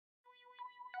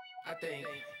I think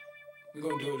we're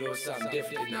gonna do a little something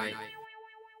different tonight.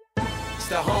 It's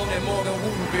the home that Morgan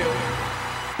Wooten built,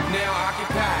 now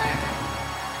occupied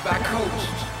by Coach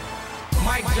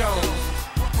Mike Jones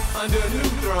under a new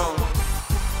throne.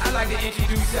 I'd like to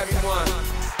introduce everyone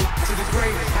to the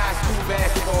greatest high school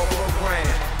basketball program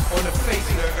on the face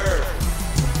of the earth,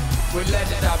 where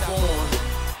legends are born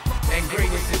and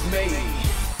greatness is made.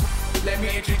 Let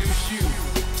me introduce you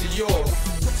to your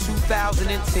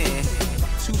 2010-2011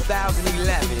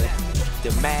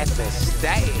 Damatha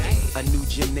Stage. A new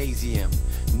gymnasium,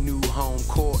 new home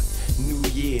court, new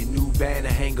year, new banner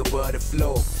hang above the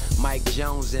floor. Mike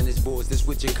Jones and his boys, this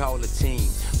what you call a team.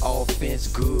 Offense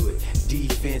good,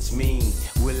 defense mean.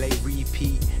 Will they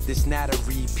repeat? This not a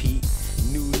repeat.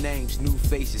 New names, new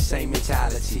faces, same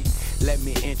mentality. Let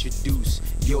me introduce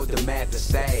your Damatha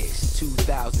Stage.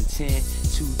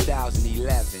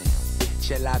 2010-2011.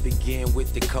 Shall I begin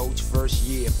with the coach? First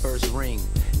year, first ring.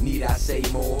 Need I say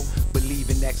more?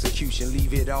 Believe in execution,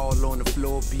 leave it all on the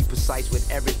floor. Be precise with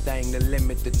everything to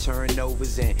limit the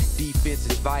turnovers, and defense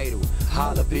is vital.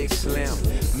 Holla Big Slim,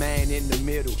 man in the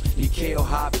middle, Nikhil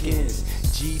Hopkins.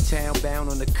 G-Town bound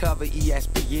on the cover,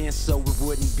 ESPN, so it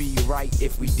wouldn't be right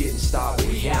if we didn't start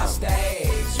with him. We are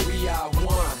Stags, we are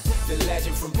one. The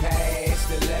legend from past,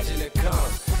 the legend to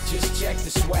come. Just check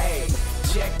the swag,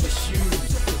 check the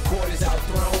shoes. The court is our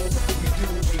throne, we do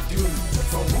what we do.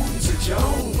 From Wooten to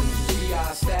Jones, we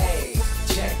are Stags.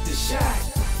 Check the shot,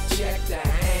 check the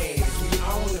hands, we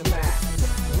own the map.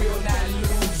 We'll not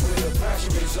lose when the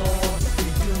pressure is on. We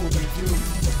do what we do.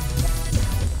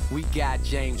 We got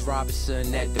James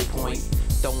Robinson at the point,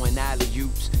 throwing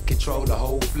alley-oops, control the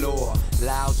whole floor.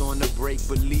 Lyles on the break,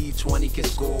 believe 20 can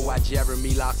score while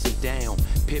Jeremy locks him down.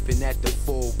 Pippen at the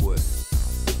forward.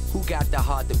 Who got the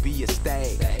heart to be a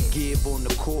stag? Give on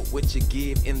the court what you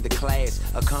give in the class.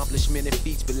 Accomplishment and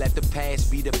feats, but let the past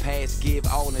be the past. Give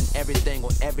all and everything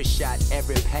on every shot,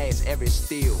 every pass, every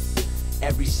steal,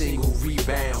 every single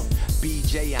rebound.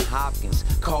 BJ and Hopkins,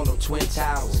 call them Twin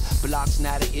Towers. Blocks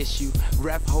not an issue,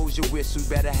 ref holds your whistle.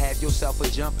 Better have yourself a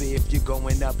jumper if you're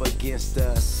going up against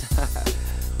us.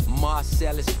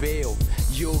 Marcellus Bell,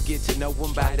 you'll get to know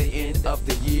him by the end of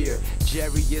the year.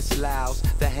 Jarius Lyles,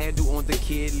 the handle on the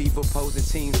kid, leave opposing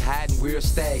teams hiding. We're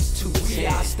Stags 210. We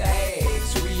are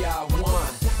Stags, we are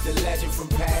one. The legend from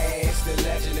past, the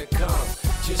legend to come.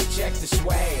 Just check the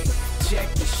swag,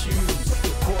 check the shoes. The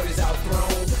court is our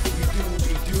throne, we do what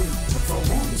we do. From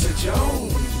Wooten to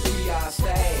Jones, we are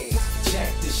Stags.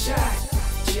 Check the shot,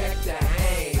 check the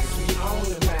hands, we own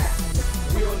the map.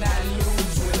 We'll not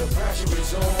lose when the pressure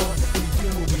is on. We do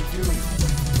what we do.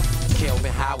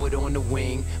 Kelvin Howard on the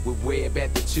wing with Webb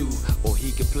at the 2, or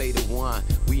he could play the 1.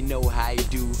 We know how he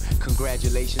do.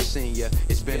 Congratulations, senior.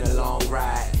 It's been a long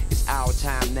ride. It's our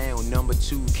time now. Number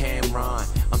 2, Cameron.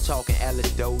 I'm talking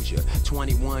Ellis Dozier,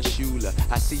 21 Schuler.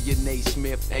 I see your Nate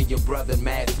Smith and your brother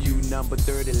Matthew. Number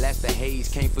 30, Lester Hayes.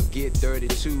 Can't forget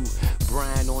 32.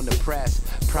 Brian on the press.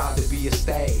 Proud to be a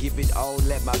Stag. Give it all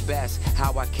at my best.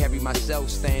 How I carry myself,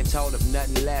 stand tall of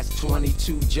nothing less.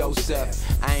 22 Joseph.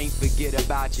 I ain't forget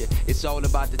about you. It's all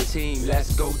about the team.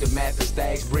 Let's go Damatha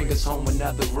Stags. Bring us home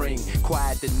another ring.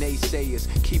 Quiet the naysayers.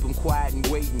 Keep them quiet and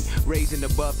waiting. Raising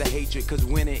above the hatred, cause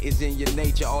winning is in your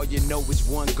nature. All you know is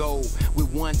one goal. With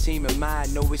one team in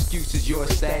mind, no excuses. You're a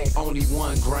Stag. Only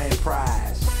one grand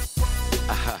prize.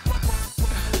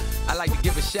 I like to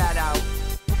give a shout out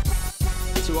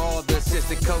to all the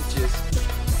assistant coaches.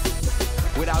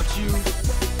 Without you,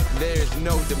 there's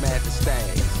no Damatha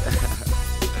Stags.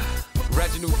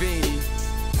 Reginald Beanie,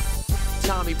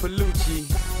 Tommy Palucci,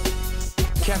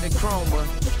 Kevin Cromer,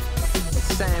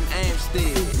 Sam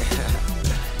Amstead,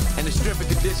 and the strength and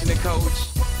conditioning coach,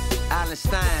 Alan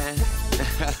Stein.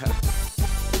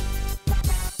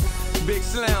 Big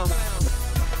Slim,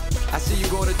 I see you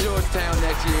going to Georgetown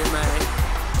next year, man.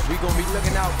 We gonna be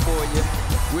looking out for you.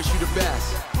 Wish you the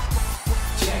best.